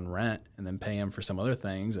discount on rent and then pay him for some other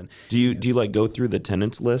things. And Do you like go through the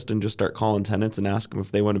tenants list and just start calling tenants and ask them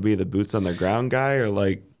if they want to be the boots on the ground guy, or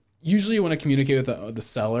like? usually you want to communicate with the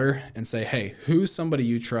seller and say, hey, who's somebody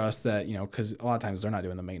you trust that, because a lot of times they're not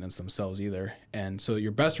doing the maintenance themselves either. And so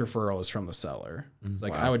your best referral is from the seller.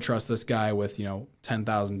 Like I would trust this guy with,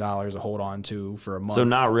 $10,000 to hold on to for a month. So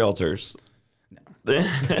not realtors.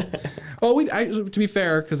 Well, to be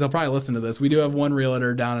fair, because they'll probably listen to this, we do have one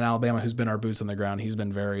realtor down in Alabama who's been our boots on the ground. He's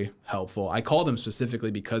been very helpful. I called him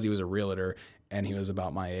specifically because he was a realtor and he was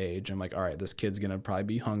about my age. I'm like, all right, this kid's going to probably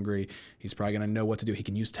be hungry. He's probably going to know what to do. He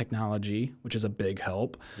can use technology, which is a big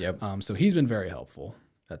help. Yep. So he's been very helpful.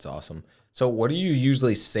 That's awesome. So what do you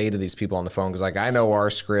usually say to these people on the phone? Because I know our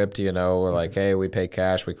script, we're like, hey, we pay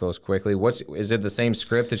cash, we close quickly. Is it the same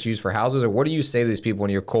script that's used for houses, or what do you say to these people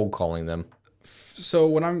when you're cold calling them? So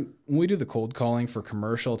when we do the cold calling for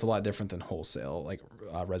commercial, it's a lot different than wholesale, like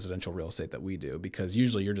residential real estate that we do, because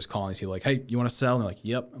usually you're just calling these people like, hey, you want to sell? And they're like,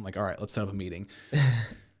 yep. I'm like, all right, let's set up a meeting.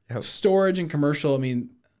 Storage and commercial,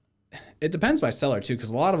 it depends by seller too, because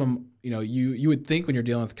a lot of them, you would think when you're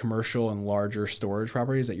dealing with commercial and larger storage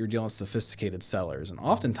properties that you're dealing with sophisticated sellers, and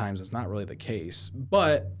oftentimes it's not really the case.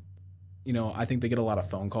 But I think they get a lot of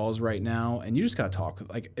phone calls right now, and you just got to talk.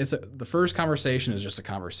 Like the first conversation is just a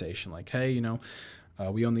conversation. Like, hey,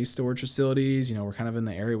 we own these storage facilities. We're kind of in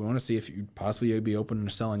the area. We want to see if you possibly would be open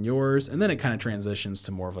to selling yours. And then it kind of transitions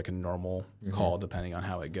to more of like a normal call, depending on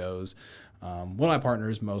how it goes. One of my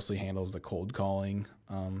partners mostly handles the cold calling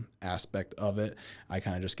aspect of it. I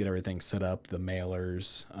kind of just get everything set up, the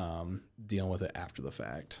mailers, dealing with it after the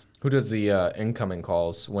fact. Who does the incoming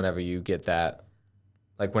calls whenever you get that?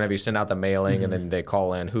 Like whenever you send out the mailing and then they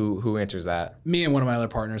call in, who answers that? Me and one of my other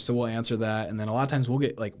partners, so we'll answer that. And then a lot of times we'll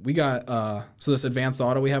get, like, we got, so this Advanced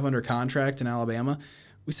Auto we have under contract in Alabama,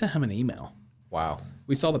 we sent him an email. Wow.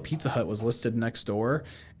 We saw the Pizza Hut was listed next door,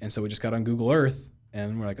 and so we just got on Google Earth,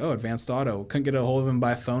 and we're like, oh, Advanced Auto. Couldn't get a hold of him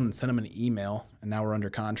by phone and sent him an email, and now we're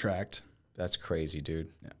under contract. That's crazy,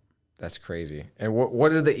 dude. Yeah. That's crazy. And what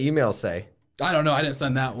did the email say? I don't know. I didn't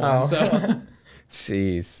send that one. Oh. So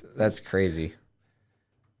Jeez, that's crazy.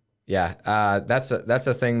 Yeah, that's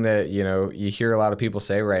a thing that, you know, you hear a lot of people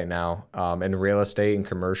say right now, in real estate and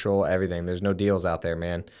commercial, everything. There's no deals out there,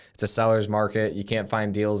 man. It's a seller's market. You can't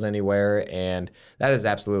find deals anywhere, and that is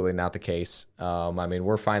absolutely not the case. I mean,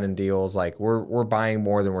 we're finding deals, like we're buying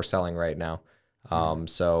more than we're selling right now.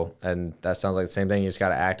 So, and that sounds like the same thing. You just got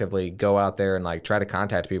to actively go out there and like try to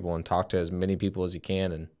contact people and talk to as many people as you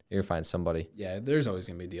can, and you'll find somebody. yeah, there's always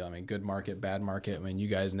gonna be a deal. I mean, good market, bad market. I mean, you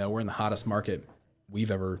guys know we're in the hottest market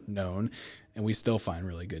we've ever known, and we still find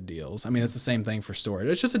really good deals. I mean, it's the same thing for storage.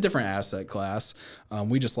 It's just a different asset class.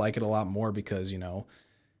 We just like it a lot more because, you know,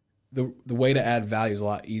 the way to add value is a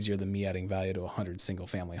lot easier than me adding value to 100 single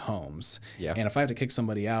family homes. Yeah. And if I have to kick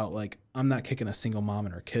somebody out, like, I'm not kicking a single mom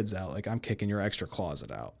and her kids out. Like, I'm kicking your extra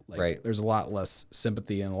closet out. Like, Right. there's a lot less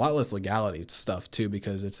sympathy and a lot less legality stuff too,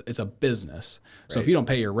 because it's a business. So Right. if you don't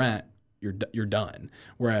pay your rent, you're done.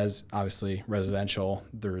 Whereas obviously residential,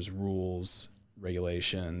 there's rules,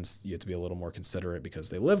 regulations. You have to be a little more considerate because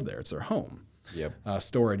they live there. It's their home. Yep.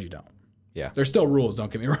 Storage, you don't. Yeah. There's still rules, don't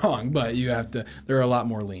get me wrong, but you have to, they're a lot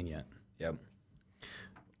more lenient. Yep.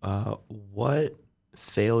 What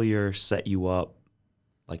failure set you up,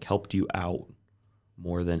 like helped you out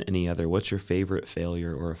more than any other? What's your favorite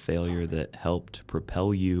failure or a failure that helped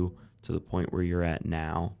propel you to the point where you're at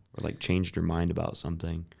now, or like changed your mind about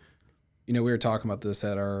something? You know, we were talking about this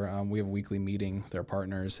at our, we have a weekly meeting with our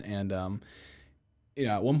partners, and you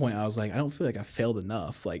know, at one point I was like, I don't feel like I failed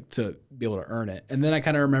enough, like, to be able to earn it. And then I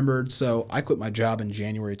kind of remembered, so I quit my job in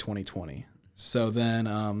January 2020. So then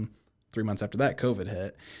 3 months after that, COVID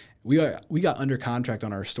hit. We got under contract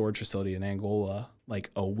on our storage facility in Angola like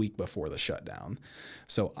a week before the shutdown.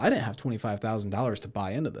 So I didn't have $25,000 to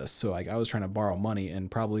buy into this. So like I was trying to borrow money, and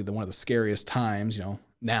probably one of the scariest times, you know,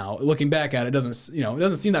 now looking back at it, it doesn't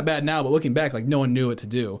seem that bad now, but looking back, like, no one knew what to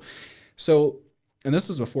do. So, and this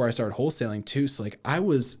was before I started wholesaling too. So like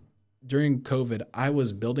during COVID, I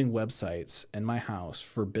was building websites in my house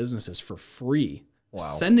for businesses for free. Wow.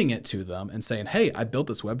 Sending it to them and saying, hey, I built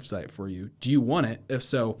this website for you. Do you want it? If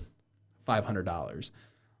so, $500.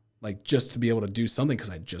 Like, just to be able to do something,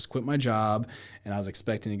 because I just quit my job and I was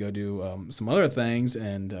expecting to go do some other things,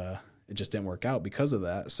 and it just didn't work out because of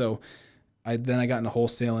that. So I got into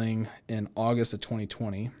wholesaling in August of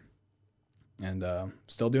 2020, and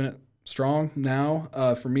still doing it strong now.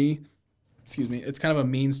 For me, it's kind of a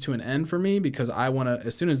means to an end for me, because I want to,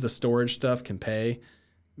 as soon as the storage stuff can pay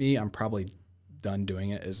me, I'm probably done doing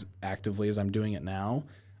it as actively as I'm doing it now.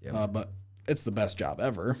 Yep. But it's the best job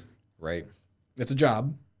ever. Right. It's a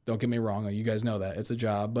job. Don't get me wrong. You guys know that it's a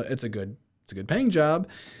job, but it's a good paying job.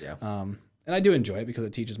 Yeah. And I do enjoy it because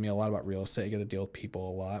it teaches me a lot about real estate. You get to deal with people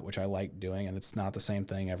a lot, which I like doing, and it's not the same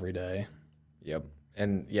thing every day. Yep.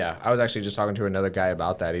 And yeah, I was actually just talking to another guy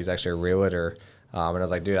about that. He's actually a realtor. And I was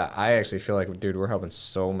like, dude, I actually feel like, dude, we're helping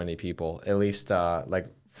so many people. At least like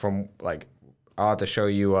from like, I'll have to show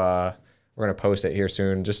you, we're going to post it here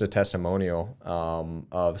soon, just a testimonial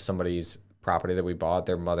of somebody's property that we bought.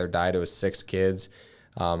 Their mother died. It was 6 kids.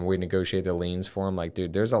 We negotiate the liens for them. Like,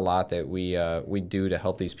 dude, there's a lot that we do to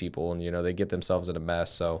help these people, and, you know, they get themselves in a mess.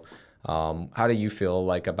 So how do you feel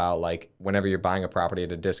like about like whenever you're buying a property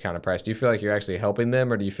at a discounted price? Do you feel like you're actually helping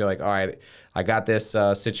them, or do you feel like, all right, I got this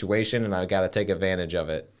situation and I got to take advantage of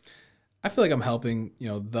it? I feel like I'm helping, you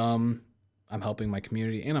know, them. I'm helping my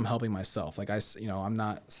community, and I'm helping myself. Like, I'm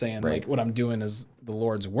not saying Right. like what I'm doing is the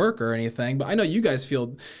Lord's work or anything, but I know you guys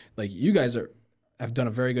feel like you guys have done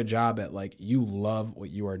a very good job at, like, you love what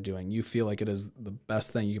you are doing. You feel like it is the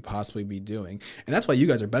best thing you could possibly be doing. And that's why you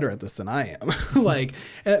guys are better at this than I am. Like,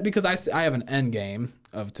 because I have an end game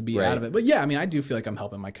to be out of it. But yeah, I mean, I do feel like I'm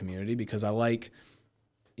helping my community, because I like,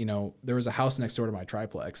 you know, there was a house next door to my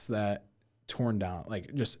triplex that torn down,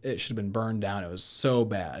 like, just, it should have been burned down. It was so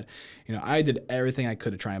bad. You know, I did everything I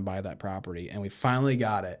could to try and buy that property, and we finally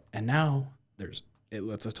got it. And now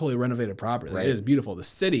it's a totally renovated property. Right. It is beautiful. The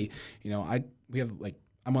city, you know, we have, like,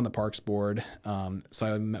 I'm on the parks board. So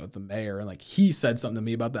I met with the mayor, and like, he said something to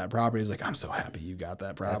me about that property. He's like, I'm so happy you got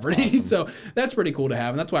that property. That's So that's pretty cool to have.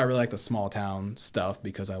 And that's why I really like the small town stuff,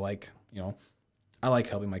 because I like, you know, I like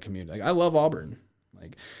helping my community. Like, I love Auburn.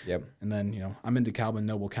 Like, Yep. and then, you know, I'm into DeKalb and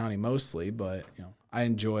Noble County mostly, but, you know, I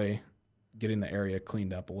enjoy getting the area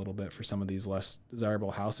cleaned up a little bit for some of these less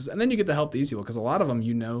desirable houses. And then you get to help these people because a lot of them,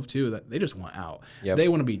 too, that they just want out. Yep. They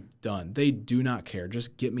want to be done. They do not care.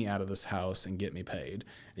 Just get me out of this house and get me paid.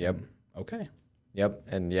 Yep. And, okay. Yep.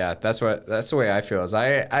 And yeah, that's the way I feel is I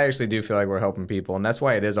actually do feel like we're helping people. And that's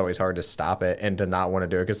why it is always hard to stop it and to not want to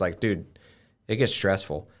do it. Cause like, dude, it gets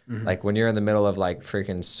stressful. Like when you're in the middle of like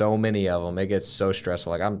freaking so many of them, it gets so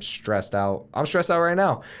stressful. Like I'm stressed out. I'm stressed out right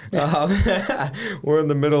now. We're in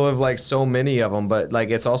the middle of like so many of them, but like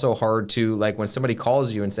it's also hard to like when somebody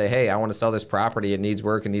calls you and say, hey, I want to sell this property. It needs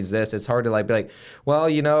work. It needs this. It's hard to like be like, well,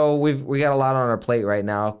 we got a lot on our plate right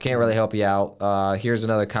now. Can't really help you out. Here's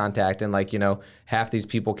another contact. And like, half these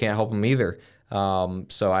people can't help them either.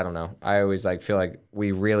 So I don't know. I always like feel like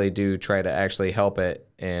we really do try to actually help it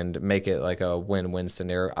and make it like a win-win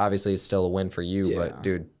scenario. Obviously, it's still a win for you, but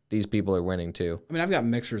dude, these people are winning too. I mean, I've got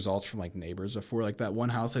mixed results from like neighbors before. Like that one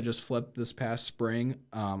house I just flipped this past spring.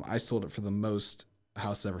 I sold it for the most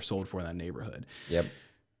house ever sold for in that neighborhood. Yep.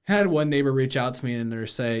 Had one neighbor reach out to me and they're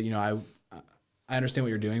saying, I understand what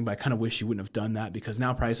you're doing, but I kind of wish you wouldn't have done that because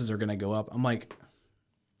now prices are going to go up. I'm like,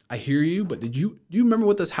 I hear you, but do you remember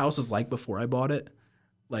what this house was like before I bought it?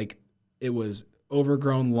 Like it was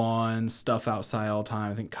overgrown lawn, stuff outside all the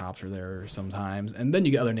time. I think cops are there sometimes. And then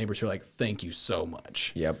you get other neighbors who are like, thank you so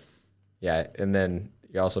much. Yep. Yeah. And then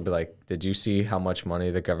you also be like, did you see how much money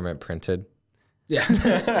the government printed? Yeah.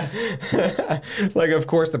 Like, of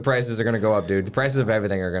course the prices are going to go up, dude. The prices of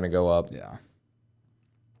everything are going to go up. Yeah.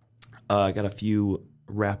 I got a few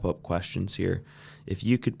wrap-up questions here. If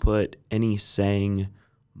you could put any saying,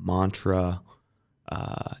 mantra,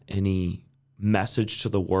 any message to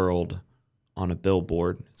the world on a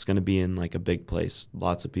billboard, it's going to be in like a big place.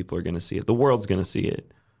 Lots of people are going to see it. The world's going to see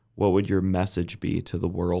it. What would your message be to the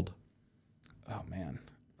world? Oh man.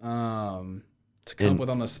 To come up with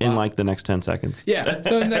on the spot. In like the next 10 seconds. Yeah.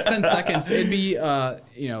 So in the next 10 seconds, it'd be,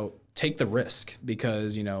 take the risk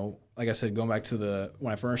because, like I said, going back to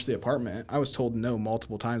when I furnished the apartment, I was told no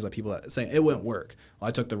multiple times by people that saying it wouldn't work. Well,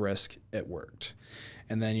 I took the risk. It worked.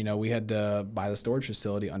 And then, we had to buy the storage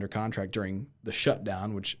facility under contract during the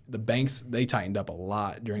shutdown, which the banks, they tightened up a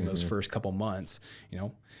lot during those first couple months.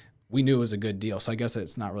 We knew it was a good deal. So I guess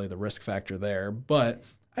it's not really the risk factor there, but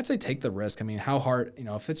I'd say take the risk. I mean, how hard,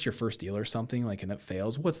 if it's your first deal or something like and it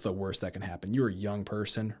fails, what's the worst that can happen? You're a young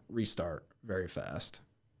person, restart very fast.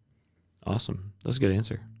 Awesome. That's a good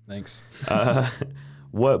answer. Thanks.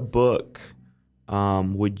 What book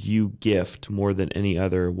would you gift more than any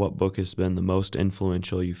other? What book has been the most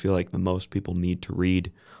influential? You feel like the most people need to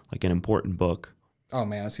read, like an important book? Oh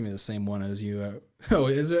man, it's gonna be the same one as you.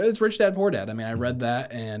 It's Rich Dad Poor Dad. I mean, I read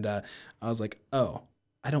that and I was like, oh,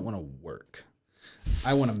 I don't want to work.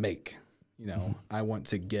 I want to make. I want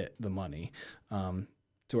to get the money. To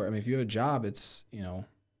where if you have a job, it's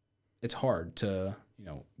it's hard to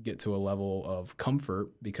get to a level of comfort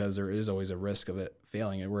because there is always a risk of it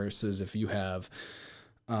failing. Whereas if you have,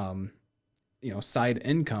 side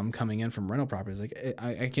income coming in from rental properties, like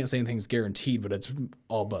I can't say anything's guaranteed, but it's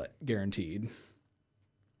all but guaranteed.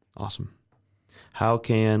 Awesome. How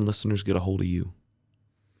can listeners get a hold of you?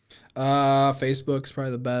 Facebook's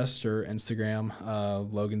probably the best, or Instagram.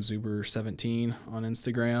 Logan Zuber 17 on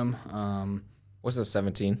Instagram. What's the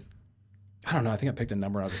 17? I don't know. I think I picked a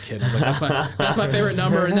number when I was a kid. I was like, that's my favorite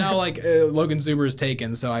number. And now Logan Zuber is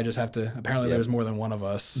taken, so I just have to. Apparently, there's more than one of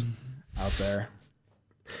us out there.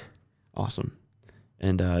 Awesome,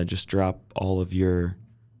 and just drop all of your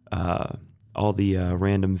all the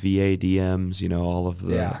random VA DMs. All of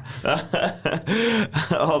the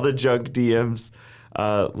all the junk DMs.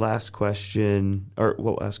 Last question,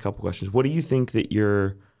 last couple questions. What do you think that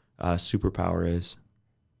your superpower is?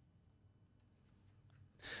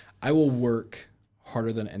 I will work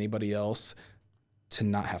harder than anybody else to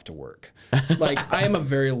not have to work. Like I am a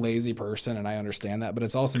very lazy person and I understand that, but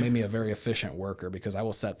it's also made me a very efficient worker because I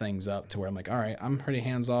will set things up to where I'm like, all right, I'm pretty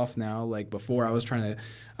hands off now. Like before I was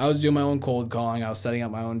doing my own cold calling. I was setting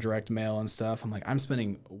up my own direct mail and stuff. I'm like, I'm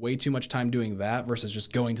spending way too much time doing that versus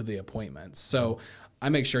just going to the appointments. So I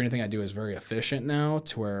make sure anything I do is very efficient now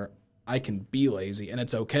to where I can be lazy and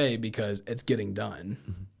it's okay because it's getting done.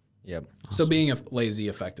 Yep. Awesome. So being lazy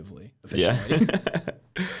efficiently. Yeah.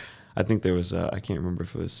 I think there was, I can't remember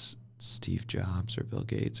if it was Steve Jobs or Bill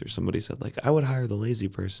Gates or somebody said like, I would hire the lazy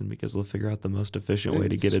person because they'll figure out the most efficient way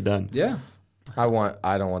to get it done. Yeah. I don't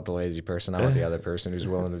want the lazy person. I want the other person who's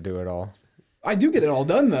willing to do it all. I do get it all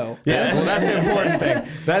done though. Yeah, well, that's the important thing.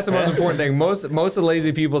 That's the most important thing. Most of the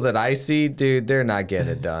lazy people that I see, dude, they're not getting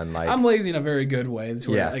it done. Like I'm lazy in a very good way.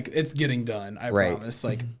 To where, like it's getting done. I right. promise.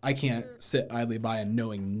 Like I can't sit idly by and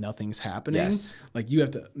knowing nothing's happening. Yes. Like you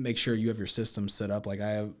have to make sure you have your system set up. Like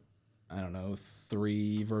I I don't know,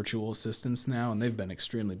 3 virtual assistants now, and they've been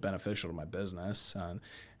extremely beneficial to my business. And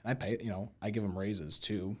I pay, I give them raises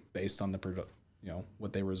too, based on the,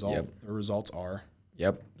 what their results are.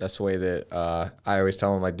 Yep. That's the way that I always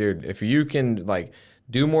tell them, like, dude, if you can like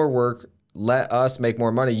do more work, let us make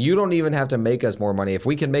more money. You don't even have to make us more money. If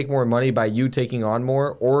we can make more money by you taking on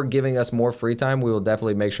more or giving us more free time, we will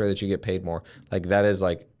definitely make sure that you get paid more. Like that is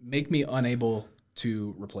like, make me unable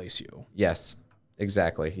to replace you. Yes,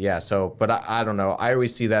 exactly. Yeah. So, but I don't know. I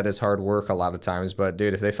always see that as hard work a lot of times, but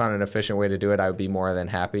dude, if they found an efficient way to do it, I would be more than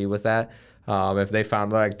happy with that. If they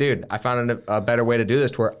found like, dude, I found a better way to do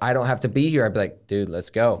this to where I don't have to be here, I'd be like, dude, let's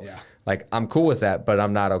go. Yeah. Like I'm cool with that, but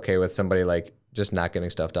I'm not okay with somebody like just not getting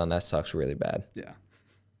stuff done. That sucks really bad. Yeah.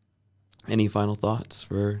 Any final thoughts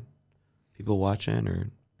for people watching or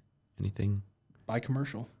anything? Buy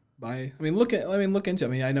commercial. Look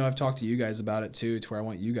into. I know I've talked to you guys about it too, to where I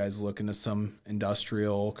want you guys to look into some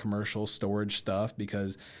industrial, commercial storage stuff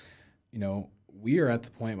because, we are at the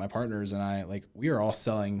point, my partners and I, like, we are all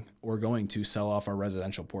selling or going to sell off our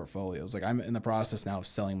residential portfolios. Like I'm in the process now of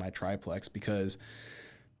selling my triplex because,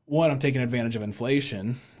 one, I'm taking advantage of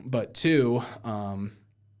inflation, but two,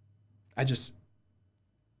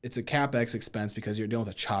 it's a CapEx expense because you're dealing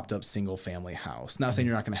with a chopped up single family house. Not saying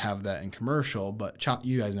you're not going to have that in commercial, but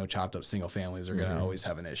you guys know chopped up single families are going to always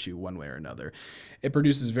have an issue one way or another. It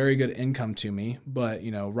produces very good income to me, but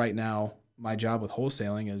right now my job with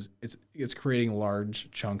wholesaling is it's creating large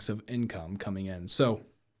chunks of income coming in. So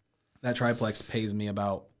that triplex pays me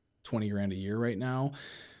about 20 grand a year right now.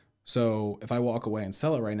 So if I walk away and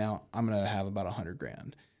sell it right now, I'm going to have about 100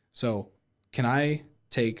 grand. So can I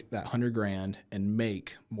take that 100 grand and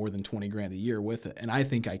make more than 20 grand a year with it? And I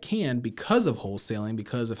think I can because of wholesaling,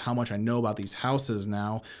 because of how much I know about these houses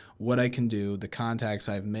now, what I can do, the contacts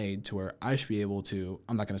I've made to where I should be able to,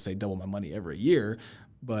 I'm not going to say double my money every year,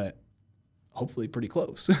 but hopefully pretty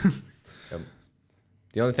close. Yep.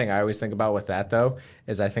 The only thing I always think about with that, though,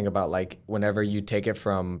 is I think about like whenever you take it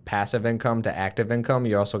from passive income to active income,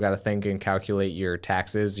 you also got to think and calculate your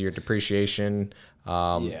taxes, your depreciation,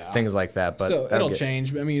 things like that. But so it'll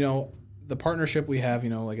change. The partnership we have,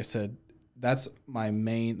 like I said, that's my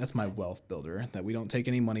wealth builder that we don't take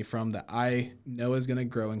any money from, that I know is going to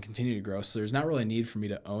grow and continue to grow. So there's not really a need for me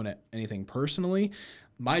to own anything personally.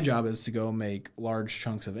 My job is to go make large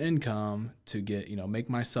chunks of income to get, make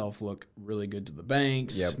myself look really good to the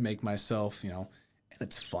banks, make myself, and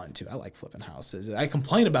it's fun too. I like flipping houses. I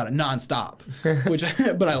complain about it nonstop,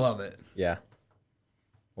 but I love it. Yeah.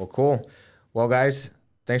 Well, cool. Well, guys,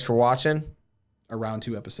 thanks for watching. A round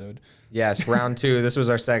 2 episode. Yes, round 2. This was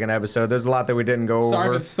our second episode. There's a lot that we didn't go over.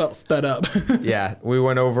 Sorry if it felt sped up. Yeah, we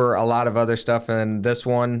went over a lot of other stuff in this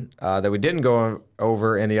one that we didn't go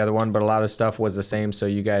over in the other one, but a lot of stuff was the same, so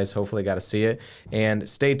you guys hopefully got to see it. And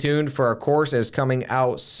stay tuned for our course. It's coming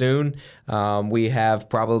out soon. We have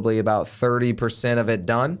probably about 30% of it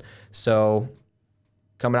done, so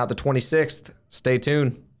coming out the 26th. Stay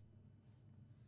tuned.